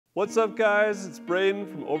What's up guys, it's Braden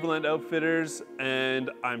from Overland Outfitters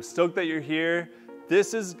and I'm stoked that you're here.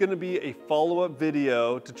 This is gonna be a follow-up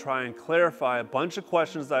video to try and clarify a bunch of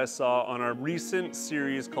questions that I saw on our recent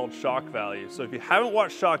series called Shock Value. So if you haven't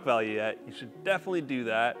watched Shock Value yet, you should definitely do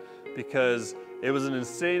that because it was an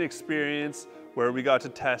insane experience where we got to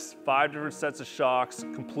test 5 different sets of shocks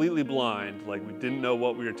completely blind. Like we didn't know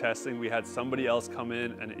what we were testing. We had somebody else come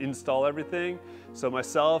in and install everything. So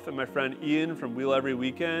myself and my friend Ian from Wheel Every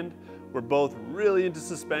Weekend, we're both really into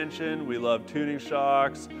suspension. We love tuning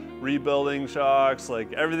shocks, rebuilding shocks,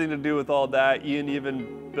 like everything to do with all that. Ian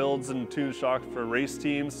even builds and tunes shocks for race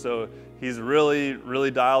teams. So he's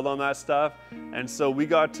really dialed on that stuff. And so we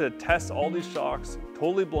got to test all these shocks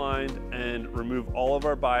totally blind and remove all of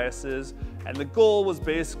our biases. And the goal was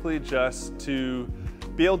basically just to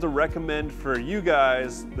be able to recommend for you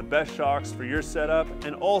guys the best shocks for your setup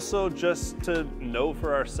and also just to know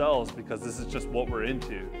for ourselves because this is just what we're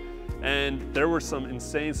into. And there were some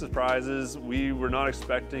insane surprises. We were not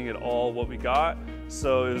expecting at all what we got.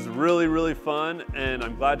 So it was really fun and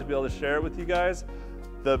I'm glad to be able to share it with you guys.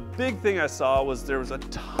 The big thing I saw was there was a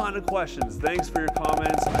ton of questions. Thanks for your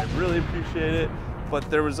comments, I really appreciate it. But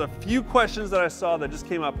there was a few questions that I saw that just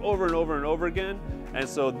came up over and over again. And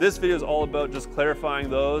so this video is all about just clarifying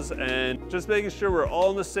those and just making sure we're all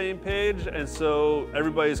on the same page. And so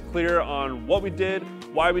everybody's clear on what we did,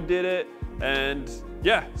 why we did it. And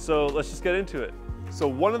yeah, so let's just get into it. So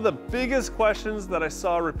one of the biggest questions that I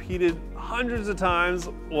saw repeated hundreds of times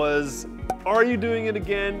was, are you doing it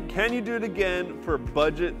again? Can you do it again for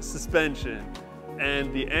budget suspension?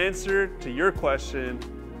 And the answer to your question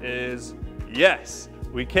is yes,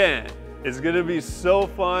 we can. It's gonna be so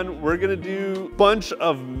fun. We're gonna do a bunch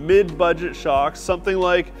of mid-budget shocks, something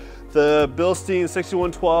like the Bilstein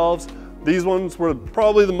 6112s. These ones were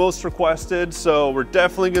probably the most requested, so we're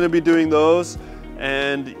definitely gonna be doing those.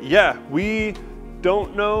 And yeah, we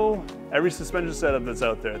don't know every suspension setup that's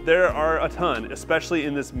out there. There are a ton, especially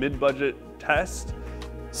in this mid-budget test.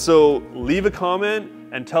 So leave a comment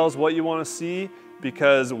and tell us what you wanna see,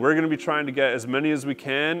 because we're gonna be trying to get as many as we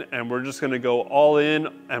can and we're just gonna go all in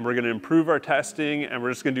and we're gonna improve our testing and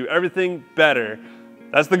we're just gonna do everything better.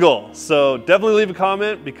 That's the goal. So definitely leave a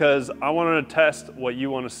comment because I wanna test what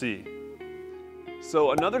you wanna see.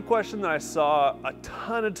 So another question that I saw a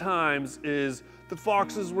ton of times is the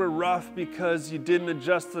Foxes were rough because you didn't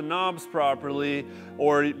adjust the knobs properly,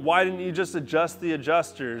 or why didn't you just adjust the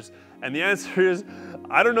adjusters? And the answer is,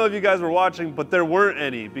 I don't know if you guys were watching, but there weren't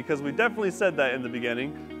any because we definitely said that in the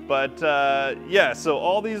beginning. But yeah, so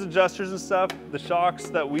all these adjusters and stuff, the shocks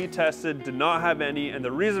that we tested did not have any. And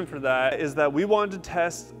the reason for that is that we wanted to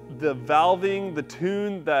test the valving, the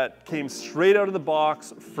tune that came straight out of the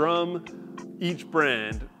box from each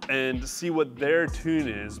brand and see what their tune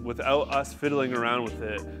is without us fiddling around with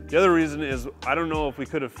it. The other reason is I don't know if we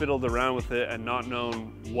could have fiddled around with it and not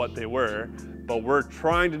known what they were, but we're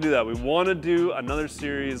trying to do that. We want to do another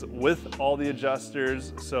series with all the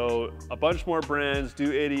adjusters, so a bunch more brands,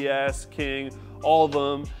 do ADS, King, all of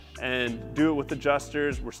them, and do it with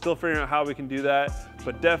adjusters. We're still figuring out how we can do that,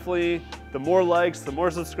 but definitely the more likes, the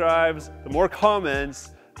more subscribes, the more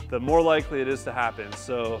comments, the more likely it is to happen,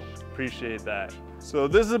 so appreciate that. So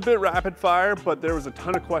this is a bit rapid fire, but there was a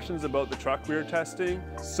ton of questions about the truck we were testing.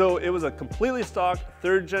 So it was a completely stock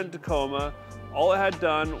 3rd gen Tacoma. All it had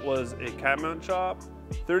done was a cat mount chop,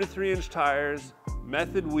 33-inch tires,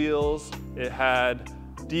 method wheels. It had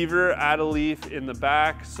Deaver add-a-leaf in the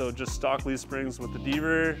back, so just stock leaf springs with the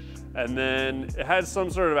Deaver. And then it had some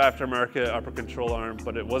sort of aftermarket upper control arm,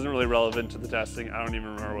 but it wasn't really relevant to the testing. I don't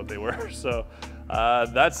even remember what they were. So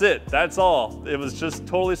that's it, that's all. It was just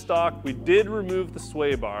totally stock. We did remove the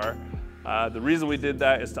sway bar. The reason we did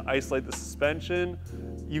that is to isolate the suspension.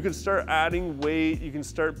 You can start adding weight, you can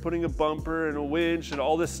start putting a bumper and a winch and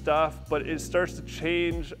all this stuff, but it starts to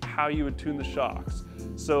change how you would tune the shocks.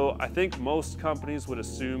 So I think most companies would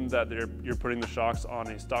assume that you're putting the shocks on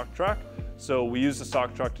a stock truck. So we used a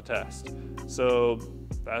stock truck to test. So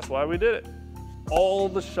that's why we did it. All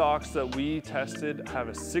the shocks that we tested have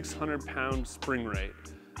a 600-pound spring rate.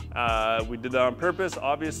 We did that on purpose,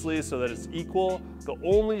 obviously, so that it's equal. The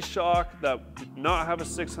only shock that did not have a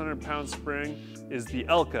 600-pound spring is the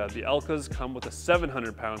Elka. The Elkas come with a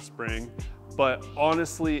 700-pound spring, but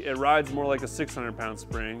honestly, it rides more like a 600-pound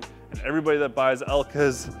spring, and everybody that buys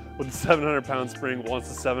Elkas with a 700-pound spring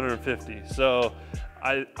wants a 750. So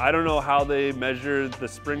I don't know how they measure the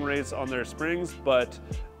spring rates on their springs, but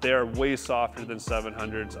they are way softer than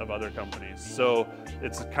 700s of other companies. So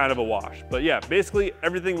it's kind of a wash. But yeah, basically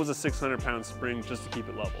everything was a 600-pound spring just to keep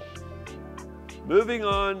it level. Moving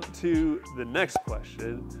on to the next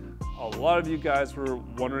question. a lot of you guys were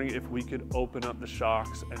wondering if we could open up the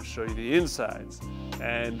shocks and show you the insides.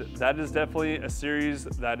 And that is definitely a series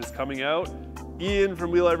that is coming out. Ian from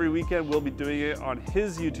Wheel Every Weekend will be doing it on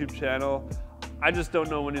his YouTube channel. I just don't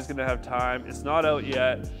know when he's gonna have time. It's not out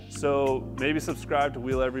yet, so maybe subscribe to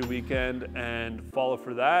Wheel Every Weekend and follow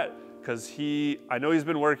for that, because I know he's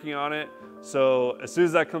been working on it. So as soon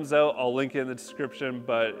as that comes out, I'll link it in the description,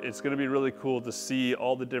 but it's gonna be really cool to see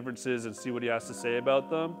all the differences and see what he has to say about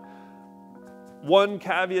them. One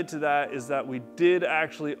caveat to that is that we did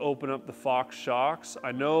actually open up the Fox shocks.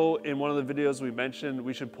 I know in one of the videos we mentioned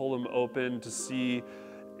we should pull them open to see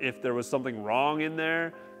if there was something wrong in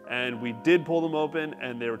there, and we did pull them open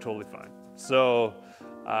and they were totally fine. So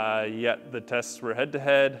yeah, the tests were head to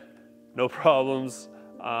head, no problems.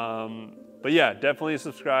 But yeah, definitely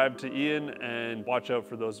subscribe to Ian and watch out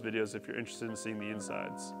for those videos if you're interested in seeing the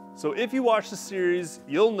insides. So if you watch the series,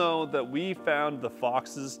 you'll know that we found the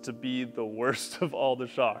Foxes to be the worst of all the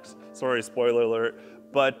shocks. Sorry, spoiler alert.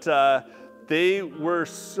 But they were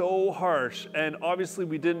so harsh, and obviously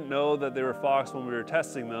we didn't know that they were Fox when we were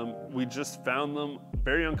testing them. We just found them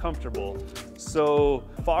very uncomfortable. So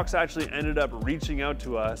Fox actually ended up reaching out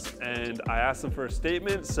to us, and I asked them for a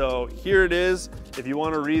statement. So here it is, if you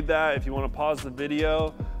want to read that, if you want to pause the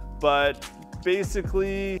video. But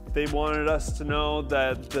basically, they wanted us to know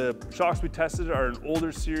that the shocks we tested are an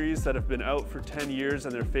older series that have been out for 10 years,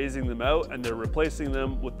 and they're phasing them out and they're replacing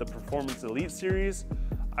them with the Performance Elite series.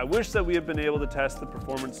 I wish that we had been able to test the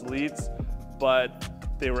Performance Elites,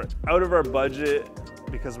 but they were out of our budget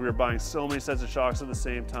because we were buying so many sets of shocks at the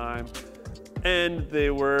same time. And they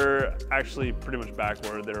were actually pretty much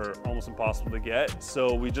backward. They were almost impossible to get.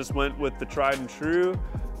 So we just went with the tried and true.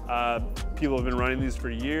 People have been running these for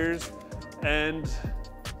years, and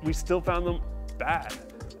we still found them bad.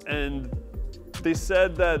 And they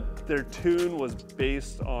said that their tune was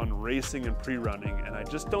based on racing and pre-running, and I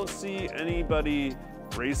just don't see anybody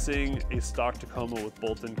racing a stock Tacoma with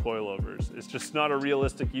bolt-in coilovers. It's just not a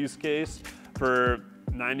realistic use case for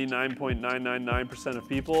 99.999% of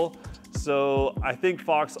people. So I think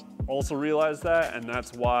Fox also realized that, and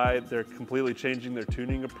that's why they're completely changing their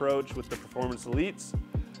tuning approach with the Performance Elites.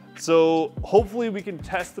 So hopefully we can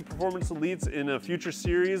test the Performance Elites in a future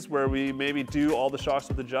series where we maybe do all the shocks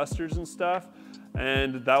with adjusters and stuff,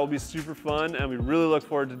 and that will be super fun, and we really look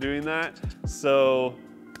forward to doing that. So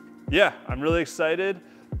yeah, I'm really excited,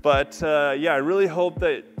 but yeah, I really hope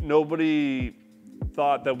that nobody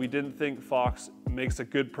thought that we didn't think Fox makes a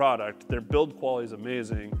good product. Their build quality is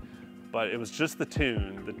amazing, but it was just the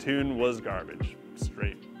tune. The tune was garbage,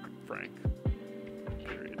 straight frank,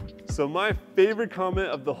 period. So my favorite comment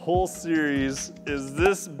of the whole series is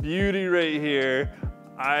this beauty right here.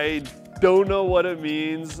 I don't know what it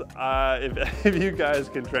means. If you guys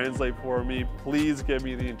can translate for me, please give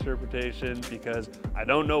me the interpretation, because I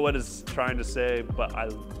don't know what it's trying to say, but I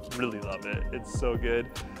really love it. It's so good.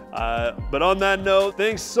 But on that note,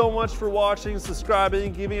 thanks so much for watching,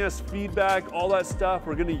 subscribing, giving us feedback, all that stuff.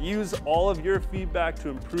 We're gonna use all of your feedback to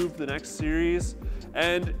improve the next series.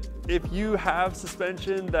 And if you have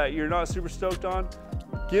suspension that you're not super stoked on,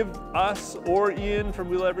 give us or Ian from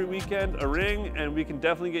Wheel Every Weekend a ring, and we can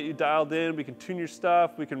definitely get you dialed in. We can tune your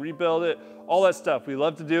stuff, we can rebuild it, all that stuff. We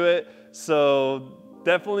love to do it. So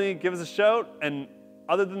definitely give us a shout. And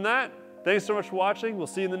other than that, thanks so much for watching. We'll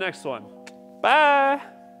see you in the next one. Bye.